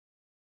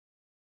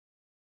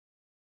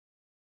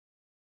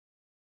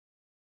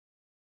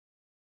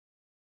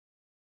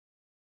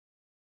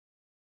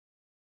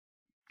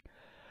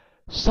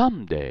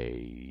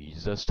Someday,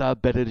 the star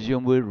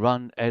Betelgeuse will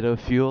run out of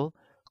fuel,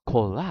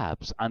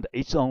 collapse under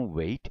its own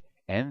weight,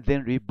 and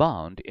then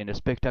rebound in a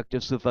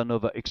spectacular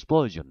supernova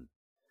explosion.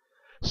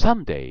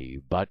 Someday,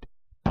 but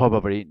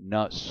probably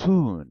not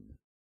soon.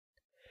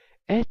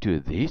 Add to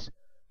this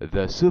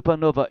the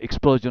supernova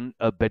explosion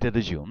of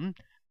Betelgeuse.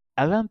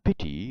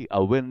 LMPT,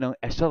 a well-known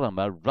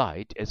astronomer,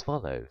 writes as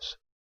follows.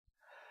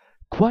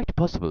 Quite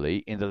possibly,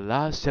 in the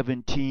last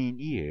 17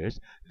 years,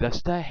 the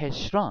star has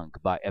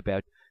shrunk by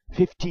about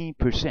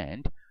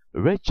 15%.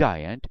 Red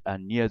giants are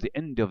near the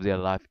end of their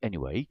life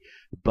anyway,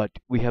 but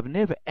we have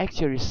never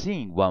actually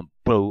seen one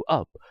blow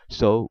up,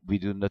 so we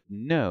do not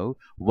know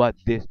what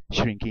this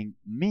shrinking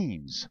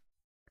means.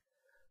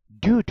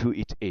 Due to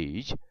its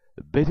age,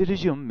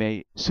 Betelgeuse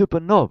may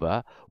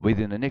supernova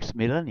within the next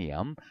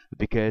millennium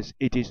because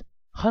it is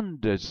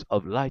hundreds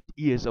of light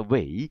years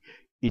away.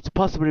 It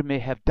possibly may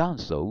have done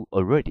so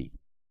already.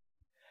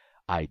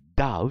 I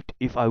doubt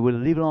if I will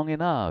live long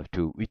enough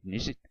to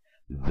witness it,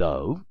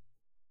 though.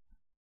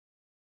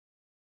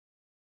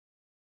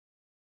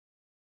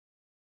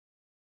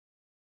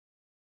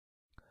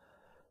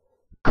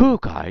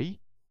 Kukai,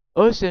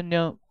 also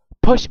known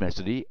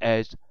posthumously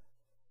as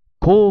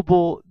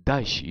Kobo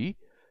Daishi,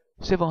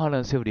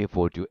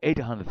 774 to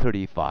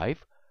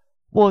 835,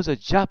 was a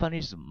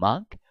Japanese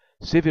monk,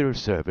 civil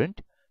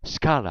servant,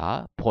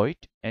 scholar,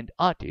 poet, and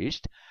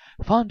artist,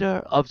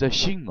 founder of the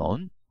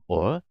Shingon,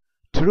 or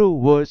True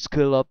Word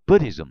School of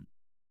Buddhism.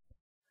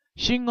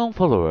 Shingon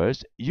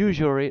followers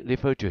usually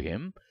refer to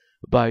him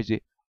by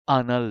the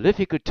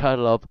honorific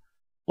title of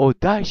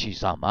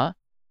Odaishi-sama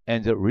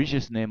and the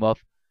religious name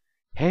of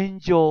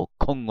Henjo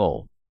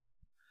Kongo.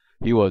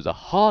 He was the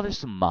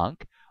hardest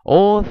monk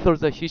all through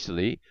the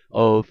history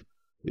of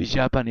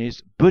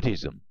Japanese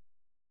Buddhism.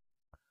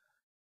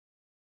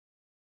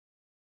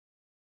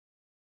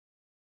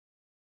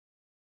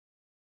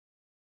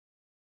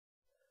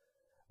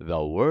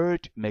 The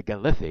word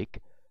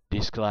megalithic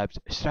describes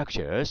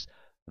structures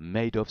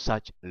made of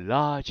such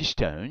large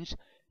stones,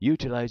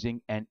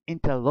 utilizing an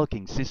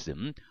interlocking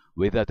system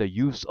without the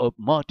use of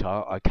mortar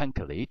or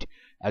concrete,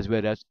 as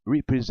well as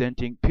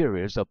representing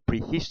periods of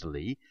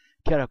prehistory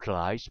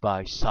characterized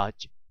by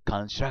such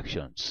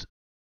constructions.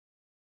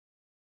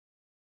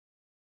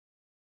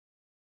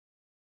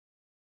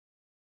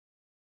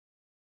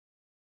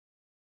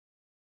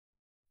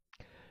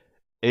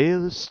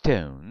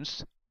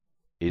 Stones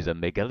is a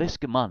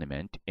megalithic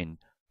monument in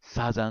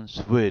southern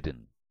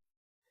Sweden.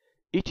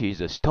 It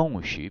is a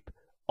stone shape,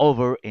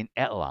 oval in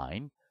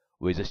outline,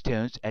 with the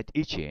stones at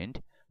each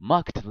end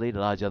markedly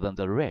larger than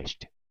the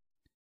rest.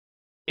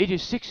 It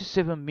is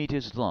 67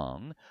 meters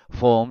long,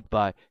 formed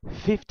by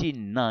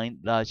 59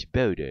 large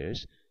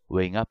boulders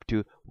weighing up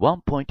to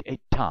 1.8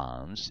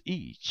 tons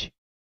each.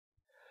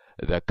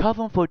 The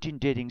carbon-14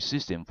 dating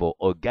system for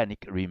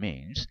organic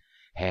remains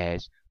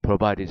has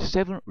provided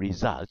 7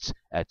 results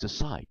at the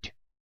site.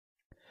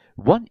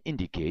 One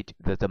indicates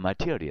that the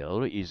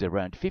material is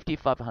around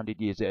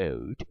 5,500 years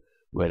old,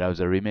 whereas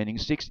the remaining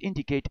 6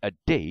 indicate a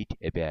date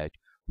about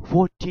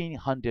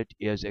 1,400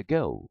 years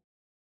ago.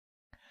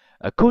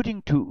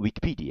 According to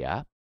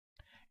Wikipedia,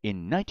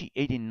 in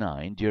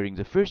 1989, during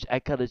the first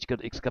archaeological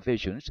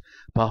excavations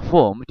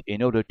performed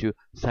in order to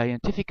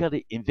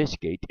scientifically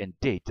investigate and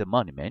date the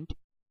monument,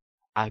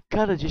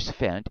 archaeologists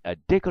found a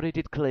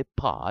decorated clay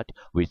pot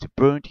with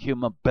burnt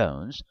human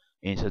bones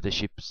inside the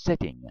ship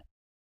setting.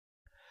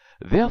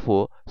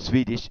 Therefore,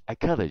 Swedish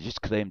archaeologists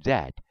claim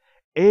that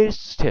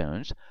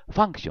stones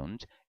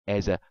functioned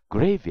as a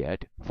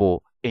graveyard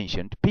for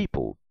ancient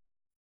people.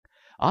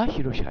 I,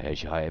 Hiroshi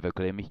Hayashi, however,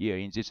 claim here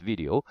in this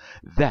video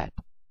that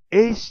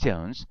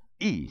stones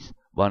is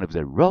one of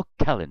the rock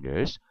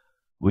calendars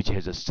which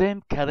has the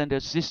same calendar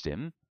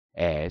system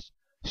as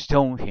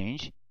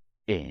Stonehenge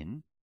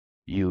in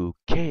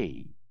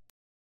UK.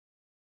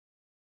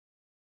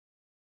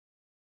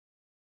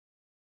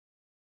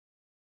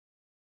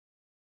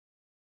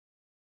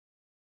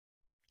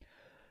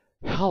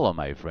 Hello,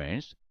 my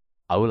friends.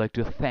 I would like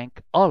to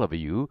thank all of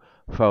you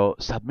for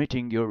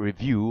submitting your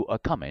review or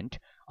comment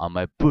on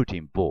my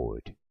bulletin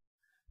board.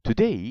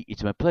 Today,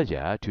 it's my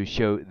pleasure to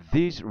show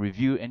this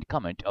review and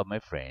comment of my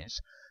friends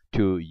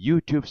to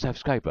YouTube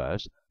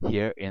subscribers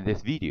here in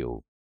this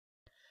video.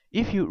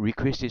 If you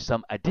requested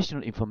some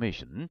additional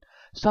information,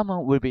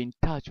 someone will be in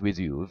touch with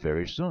you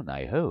very soon,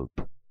 I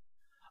hope.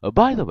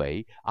 By the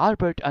way,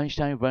 Albert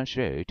Einstein once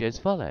wrote as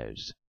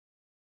follows.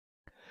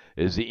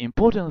 The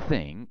important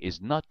thing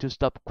is not to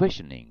stop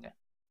questioning.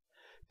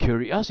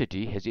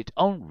 Curiosity has its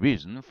own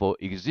reason for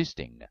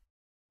existing.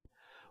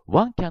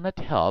 One cannot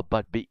help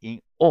but be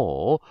in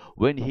awe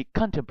when he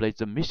contemplates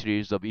the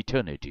mysteries of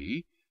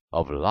eternity,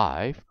 of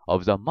life,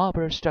 of the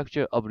marvelous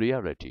structure of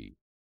reality.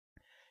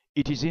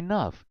 It is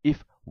enough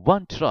if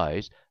one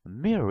tries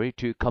merely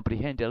to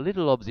comprehend a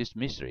little of this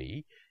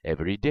mystery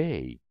every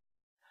day.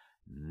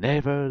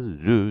 Never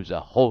lose a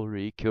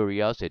holy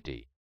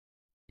curiosity.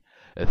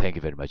 Thank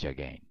you very much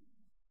again.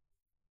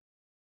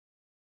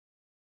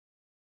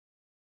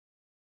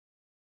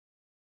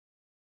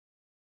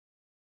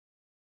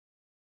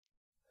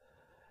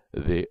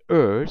 The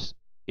Earth,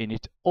 in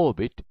its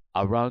orbit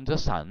around the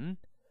Sun,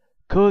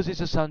 causes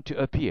the Sun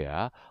to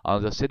appear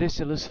on the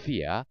celestial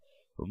sphere,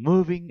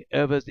 moving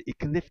over the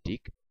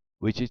ecliptic,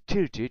 which is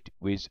tilted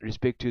with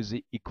respect to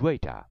the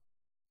equator.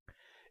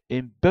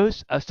 In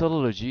both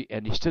astrology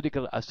and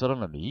historical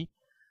astronomy,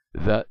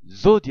 the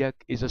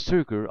zodiac is a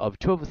circle of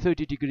 12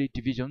 30-degree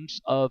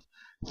divisions of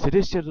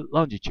celestial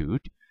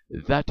longitude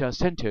that are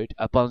centered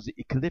upon the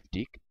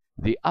ecliptic,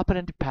 the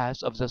apparent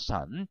path of the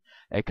Sun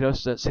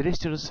across the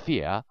celestial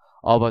sphere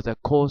over the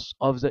course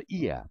of the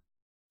year.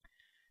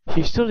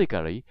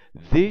 Historically,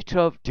 these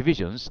 12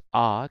 divisions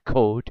are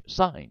called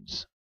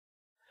signs.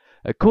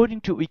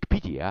 According to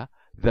Wikipedia,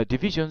 the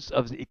divisions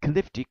of the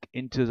ecliptic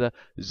into the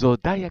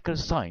zodiacal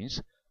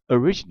signs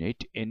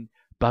originate in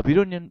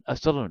Babylonian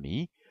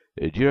astronomy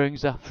during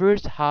the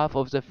first half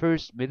of the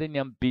first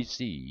millennium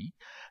BC,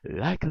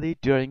 likely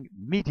during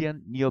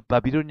Median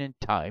Neo-Babylonian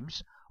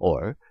times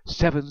or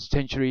 7th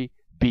century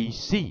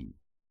BC.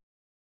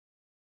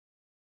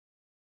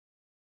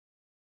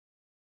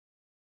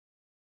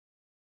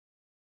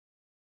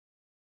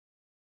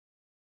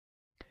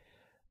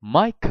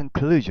 My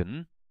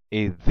conclusion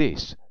is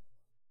this: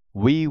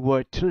 we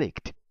were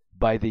tricked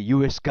by the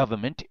US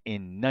government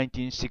in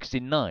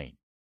 1969.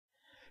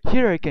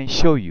 Here I can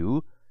show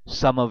you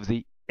some of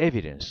the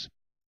evidence.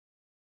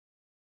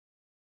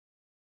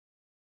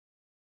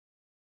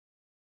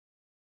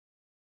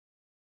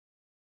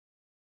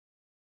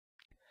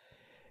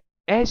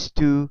 As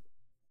to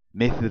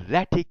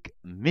Mithratic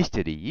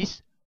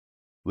mysteries,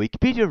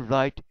 Wikipedia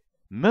writes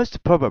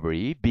most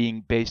probably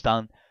being based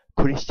on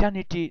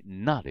Christianity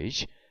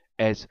knowledge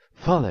as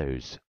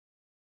follows.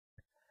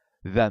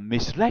 The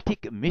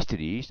Mithratic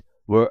mysteries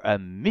were a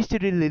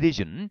mystery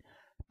religion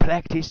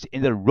practiced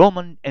in the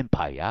Roman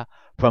Empire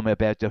from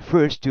about the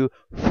 1st to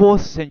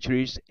 4th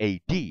centuries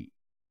AD.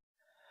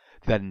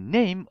 The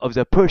name of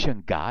the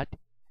Persian god,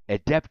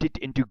 adapted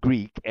into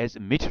Greek as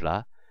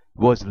Mithra,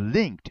 was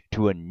linked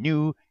to a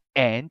new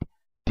and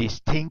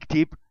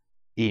distinctive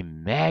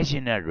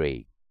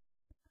imaginary.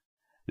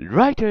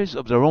 Writers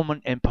of the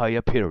Roman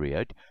Empire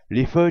period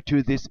refer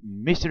to this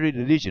mystery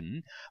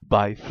religion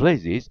by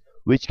phrases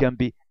which can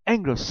be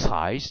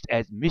anglicized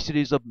as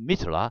mysteries of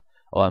Mithra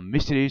or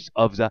mysteries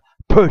of the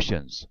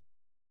Persians.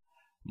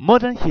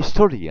 Modern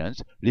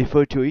historians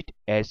refer to it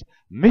as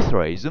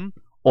Mithraism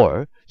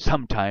or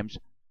sometimes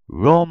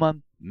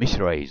Roman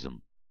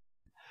Mithraism.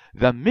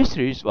 The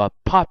mysteries were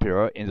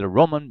popular in the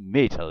Roman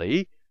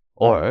Italy,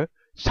 or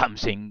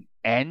something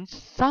and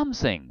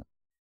something.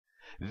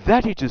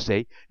 That is to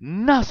say,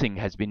 nothing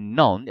has been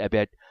known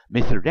about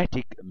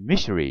Mithratic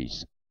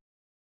mysteries.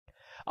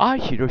 I,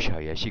 Hiroshi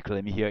Hayashi,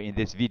 claim here in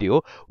this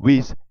video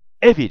with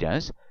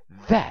evidence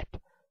that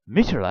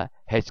Mithra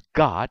has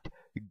got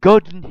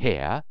golden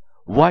hair,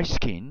 white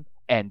skin,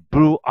 and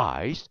blue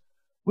eyes,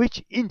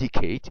 which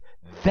indicate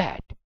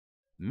that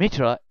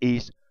Mithra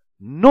is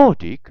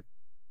Nordic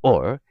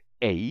or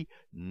a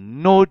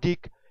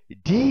Nordic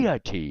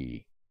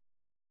deity.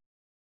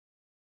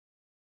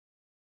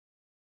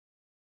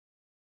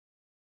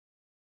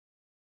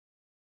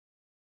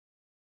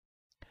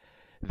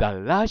 The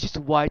largest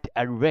white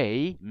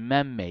array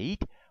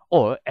man-made,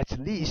 or at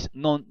least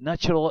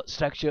non-natural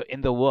structure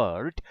in the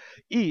world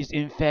is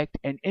in fact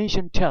an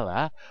ancient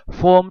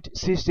terra-formed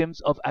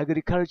systems of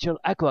agricultural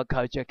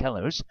aquaculture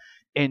canals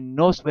in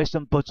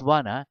northwestern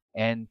Botswana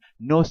and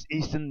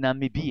northeastern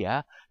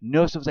Namibia,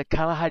 north of the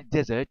Kalahari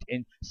Desert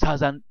in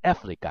southern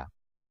Africa.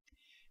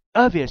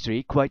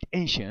 Obviously quite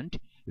ancient,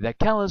 the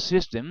canal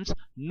systems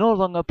no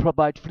longer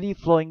provide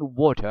free-flowing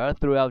water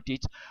throughout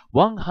its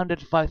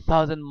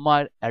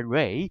 105,000-mile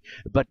array,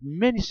 but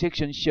many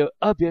sections show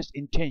obvious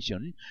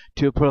intention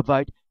to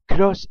provide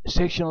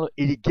cross-sectional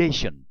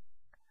irrigation.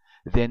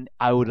 Then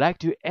I would like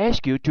to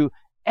ask you to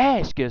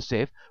ask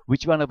yourself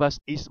which one of us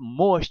is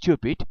more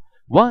stupid,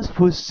 one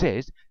who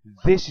says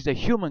this is a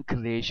human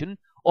creation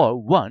or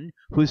one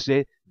who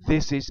says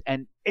this is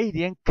an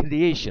alien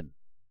creation.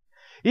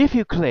 If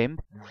you claim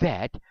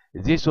that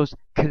this was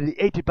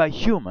created by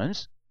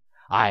humans,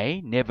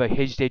 I never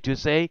hesitate to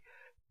say,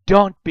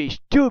 don't be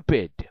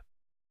stupid.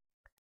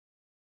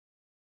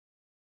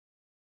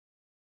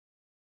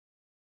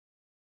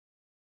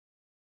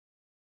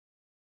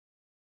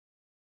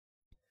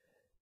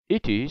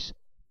 It is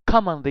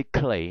commonly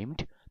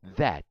claimed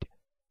that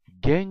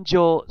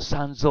Genjo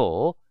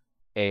Sanzo,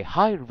 a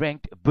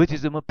high-ranked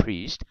Buddhism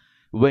priest,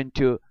 went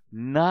to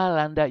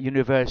Nalanda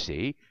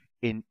University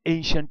in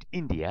ancient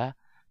India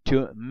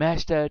to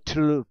master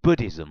true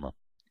Buddhism.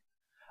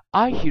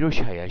 I,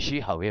 Hiroshi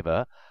Hayashi,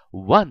 however,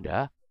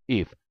 wonder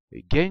if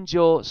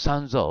Genjo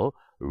Sanzo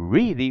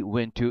really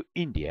went to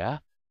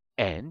India,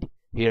 and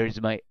here is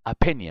my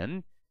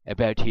opinion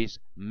about his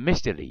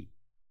mystery.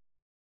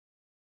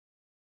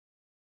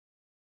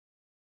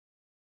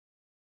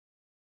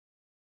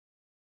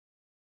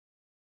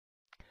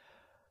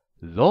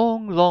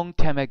 Long, long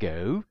time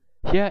ago,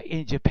 here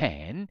in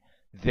Japan,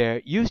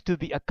 there used to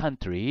be a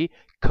country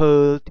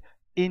called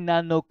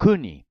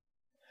Inanokuni.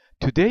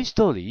 Today's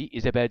story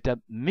is about the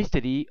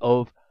mystery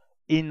of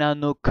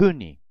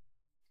Inanokuni.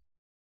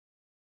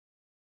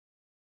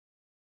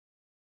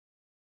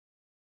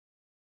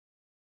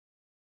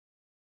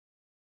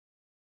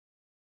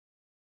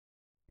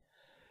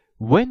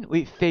 When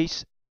we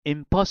face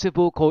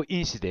impossible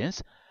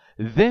coincidence,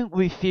 then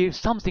we feel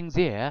something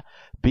there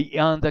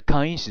beyond the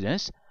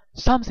coincidence,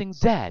 something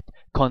that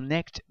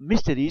connects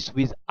mysteries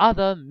with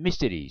other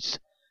mysteries.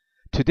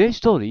 Today's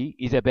story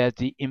is about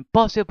the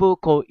impossible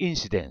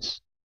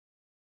coincidence.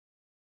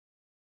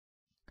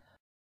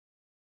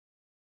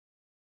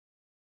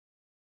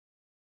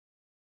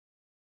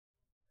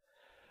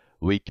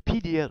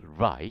 Wikipedia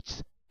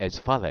writes as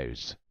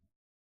follows.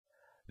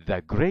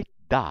 The Great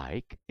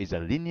Dyke is a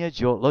linear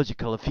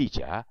geological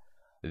feature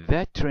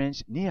that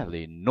trends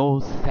nearly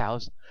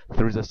north-south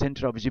through the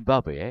center of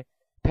Zimbabwe,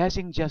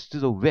 passing just to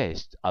the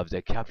west of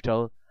the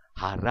capital,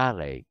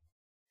 Harare.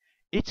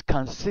 It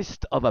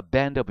consists of a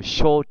band of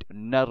short,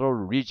 narrow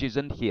ridges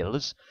and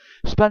hills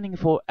spanning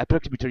for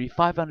approximately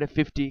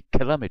 550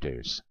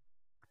 kilometers.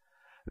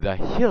 The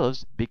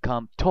hills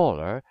become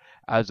taller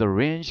as the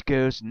range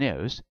goes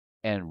north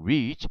and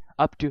reach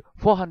up to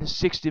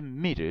 460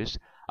 meters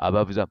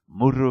above the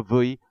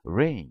Muruvui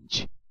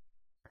Range.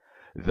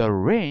 The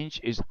range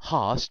is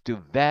host to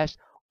vast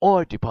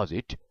ore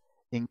deposits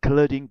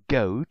including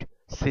gold,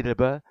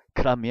 silver,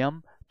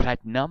 chromium,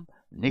 platinum,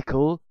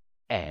 nickel,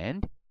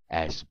 and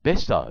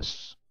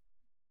asbestos.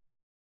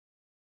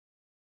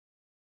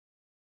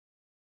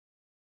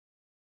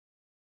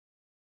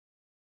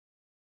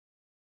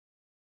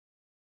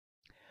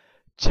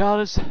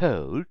 Charles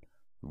Hall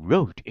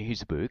wrote in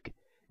his book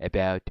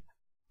about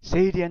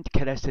salient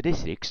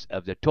characteristics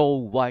of the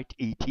tall white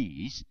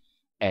ETs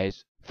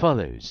as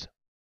follows.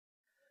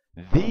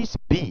 These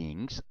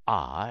beings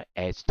are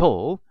as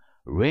tall,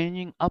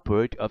 ranging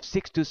upward of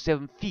 6 to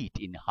 7 feet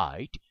in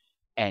height,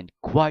 and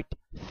quite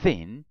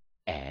thin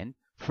and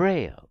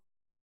frail.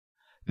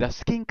 The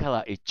skin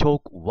color is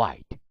chalk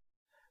white.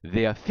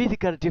 They are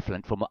physically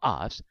different from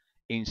us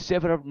in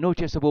several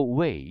noticeable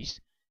ways,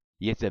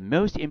 yet the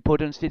most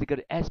important physical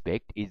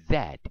aspect is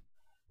that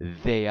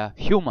they are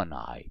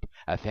humanoid,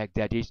 a fact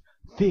that is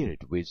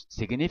filled with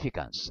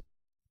significance.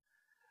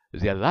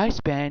 Their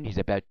lifespan is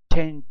about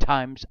 10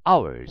 times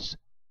ours.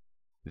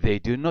 They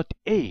do not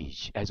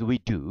age as we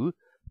do,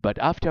 but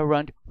after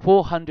around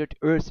 400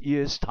 Earth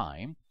years'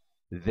 time,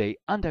 they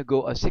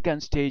undergo a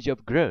second stage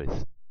of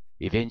growth,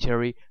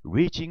 eventually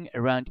reaching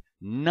around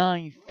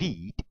 9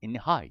 feet in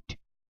height.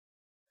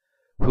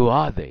 Who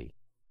are they?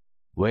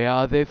 Where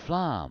are they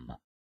from?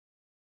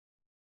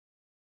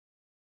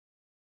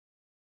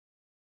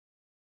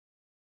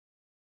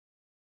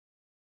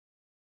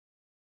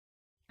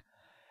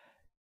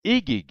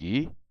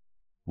 Igigi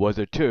was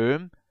a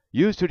term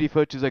used to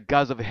refer to the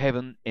gods of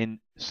heaven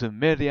in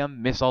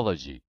Sumerian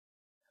mythology.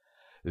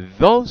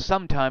 Though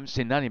sometimes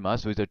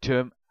synonymous with the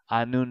term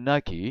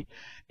Anunnaki,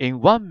 in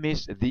one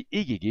myth the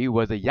Igigi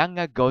were the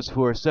younger gods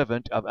who were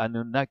servants of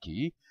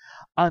Anunnaki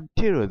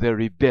until they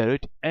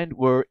rebelled and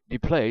were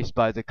replaced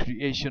by the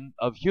creation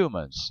of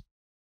humans.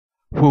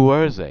 Who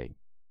were they?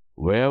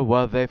 Where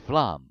were they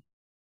from?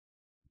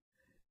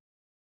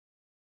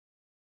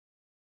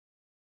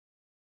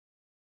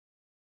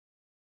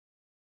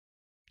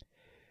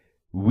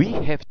 We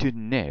have to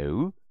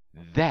know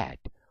that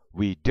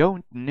we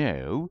don't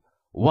know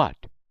what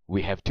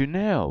we have to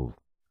know.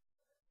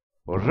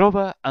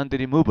 Rover and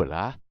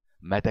Removula,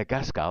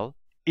 Madagascar,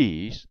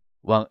 is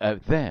one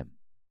of them.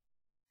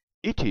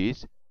 It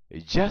is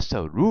just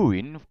a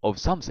ruin of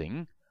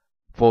something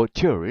for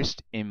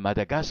tourists in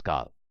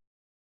Madagascar.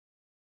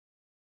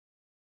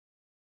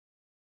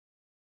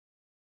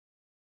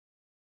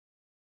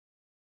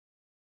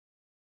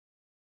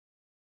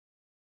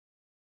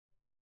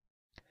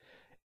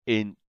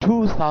 In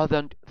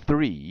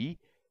 2003,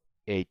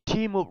 a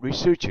team of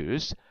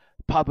researchers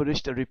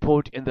published a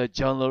report in the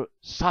journal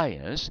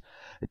Science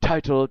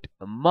titled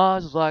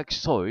Mars-like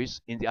Soils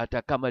in the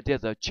Atacama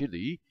Desert,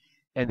 Chile,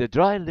 and the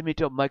Dry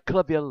Limit of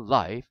Microbial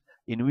Life,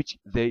 in which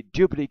they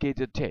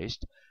duplicated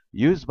tests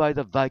used by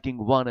the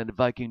Viking 1 and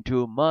Viking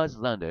 2 Mars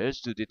landers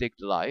to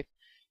detect life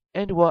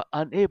and were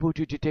unable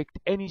to detect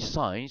any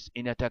signs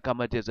in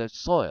Atacama Desert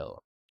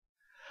soil.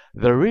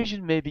 The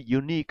region may be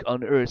unique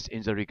on Earth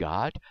in the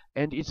regard,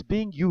 and is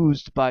being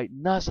used by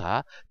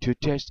NASA to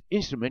test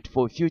instruments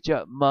for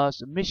future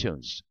Mars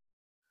missions.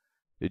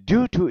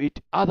 Due to its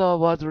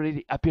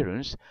otherworldly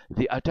appearance,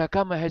 the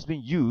Atacama has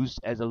been used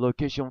as a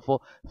location for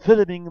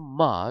filming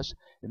Mars,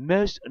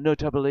 most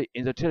notably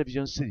in the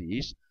television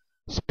series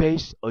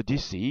Space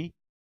Odyssey,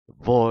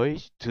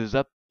 Voyage to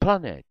the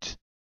Planet.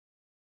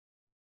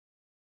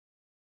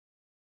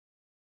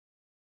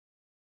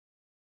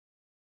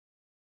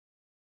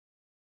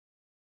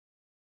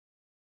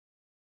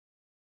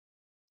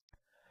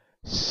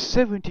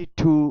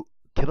 "72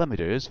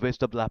 kilometers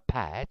west of La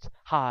Paz,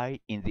 high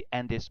in the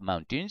Andes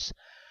Mountains,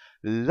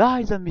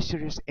 lie the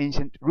mysterious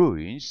ancient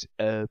ruins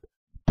of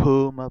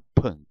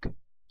Puma-Punk.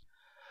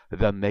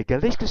 The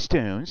megalithic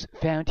stones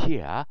found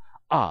here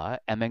are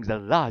among the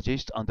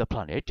largest on the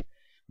planet,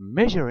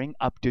 measuring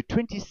up to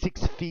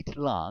 26 feet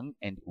long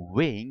and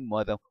weighing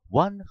more than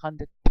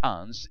 100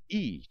 tons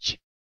each.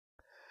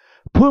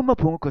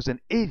 Puma-Punk was an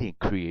alien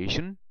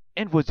creation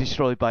and was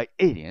destroyed by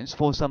aliens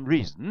for some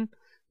reason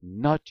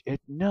not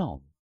yet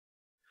known.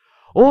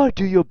 Or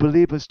do you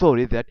believe a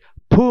story that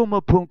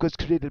Puma Punk was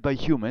created by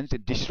humans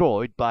and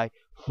destroyed by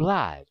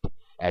flood,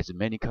 as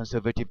many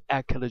conservative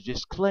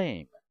archaeologists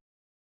claim?